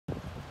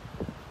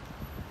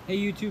Hey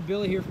YouTube,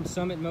 Billy here from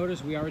Summit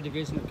Motors. We are a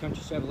division of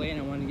Country Chevrolet,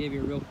 and I wanted to give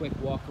you a real quick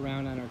walk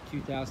around on our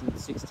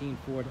 2016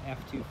 Ford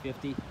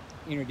F-250,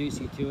 introduce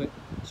you to it,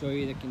 show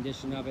you the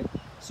condition of it.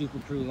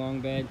 SuperCrew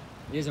Long Bed.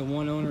 It is a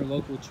one-owner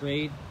local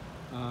trade.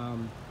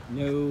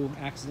 No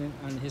accident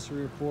on the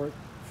history report.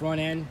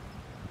 Front end,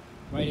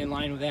 right in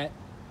line with that.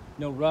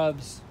 No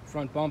rubs,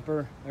 front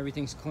bumper,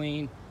 everything's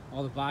clean.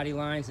 All the body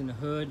lines in the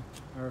hood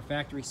are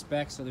factory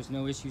specs, so there's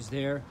no issues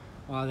there.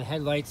 The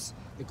headlights,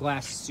 the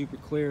glass is super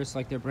clear. It's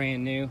like they're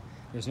brand new.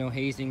 There's no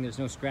hazing, there's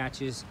no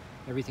scratches.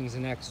 Everything's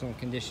in excellent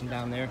condition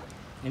down there.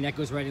 And that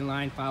goes right in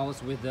line,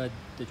 follows with the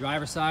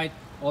driver's side.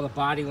 All the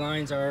body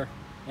lines are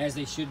as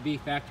they should be,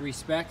 factory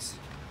specs,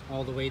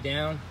 all the way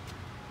down.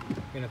 I'm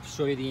gonna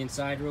show you the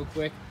inside real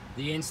quick.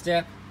 The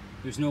instep,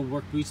 there's no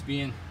work boots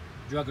being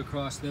drug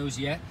across those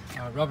yet.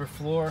 Rubber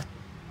floor,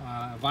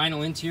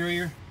 vinyl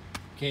interior,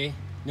 okay?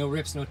 No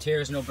rips, no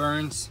tears, no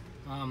burns.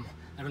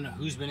 I don't know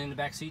who's been in the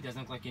back seat. Doesn't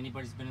look like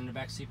anybody's been in the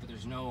back seat, but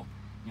there's no,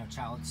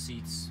 child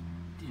seats,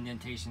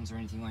 indentations, or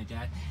anything like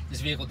that.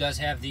 This vehicle does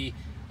have the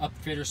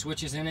upfitter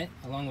switches in it,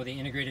 along with the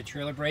integrated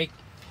trailer brake.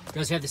 It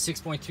does have the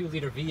 6.2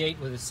 liter V8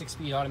 with a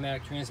 6-speed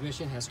automatic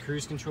transmission. Has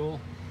cruise control.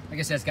 Like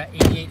I said, it's got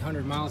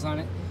 8,800 miles on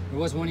it. There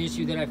was one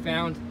issue that I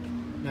found.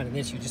 Not an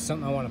issue, just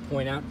something I want to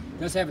point out. It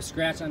does have a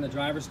scratch on the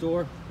driver's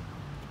door.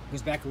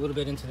 Goes back a little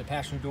bit into the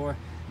passenger door.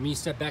 I mean, you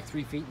step back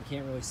 3 feet, you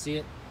can't really see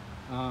it.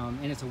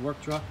 And it's a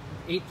work truck.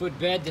 8-foot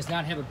bed, does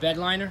not have a bed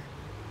liner,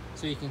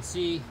 so you can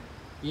see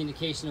the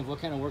indication of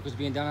what kind of work was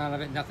being done out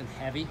of it. Nothing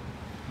heavy.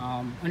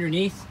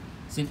 Underneath,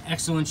 it's in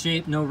excellent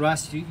shape, no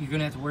rust. You're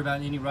gonna have to worry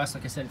about any rust.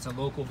 Like I said, it's a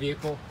local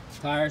vehicle.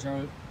 Tires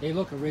they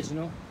look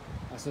original,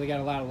 so they got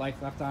a lot of life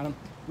left on them.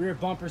 Rear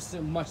bumpers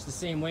much the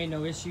same way,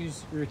 no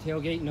issues. Rear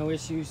tailgate, no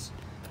issues.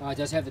 It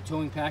does have the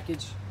towing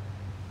package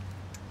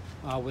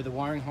with the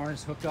wiring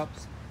harness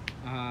hookups.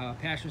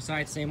 Passenger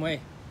side, same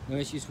way, no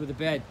issues with the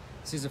bed.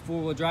 This is a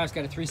four-wheel drive. It's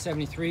got a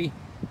 373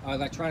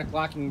 electronic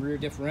locking rear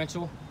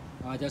differential.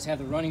 It does have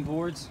the running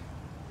boards,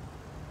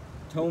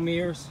 tow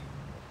mirrors.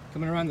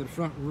 Coming around to the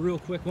front real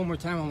quick one more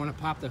time, I want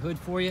to pop the hood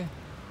for you.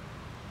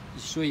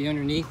 Just show you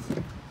underneath.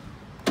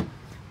 There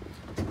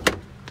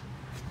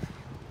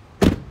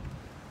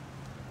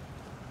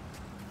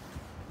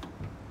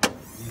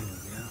we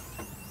go.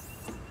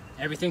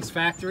 Everything's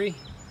factory,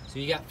 so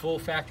you got full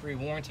factory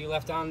warranty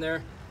left on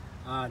there.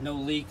 No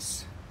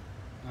leaks.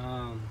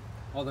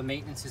 All the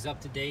maintenance is up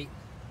to date,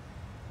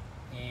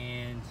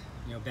 and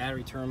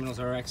battery terminals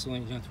are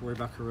excellent. You don't have to worry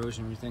about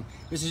corrosion or anything.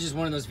 This is just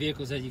one of those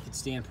vehicles that you could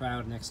stand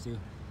proud next to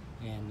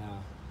and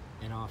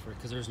offer it,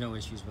 because there's no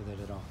issues with it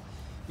at all.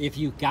 If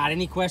you got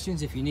any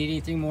questions, if you need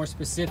anything more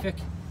specific,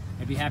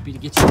 I'd be happy to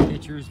get you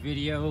pictures,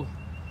 video,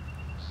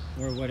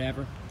 or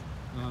whatever.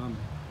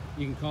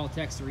 You can call,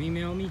 text, or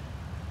email me.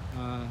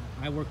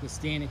 I work with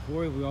Stan and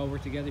Corey. We all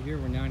work together here.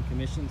 We're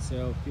non-commissioned,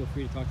 so feel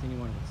free to talk to any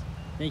one of us.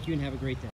 Thank you and have a great day.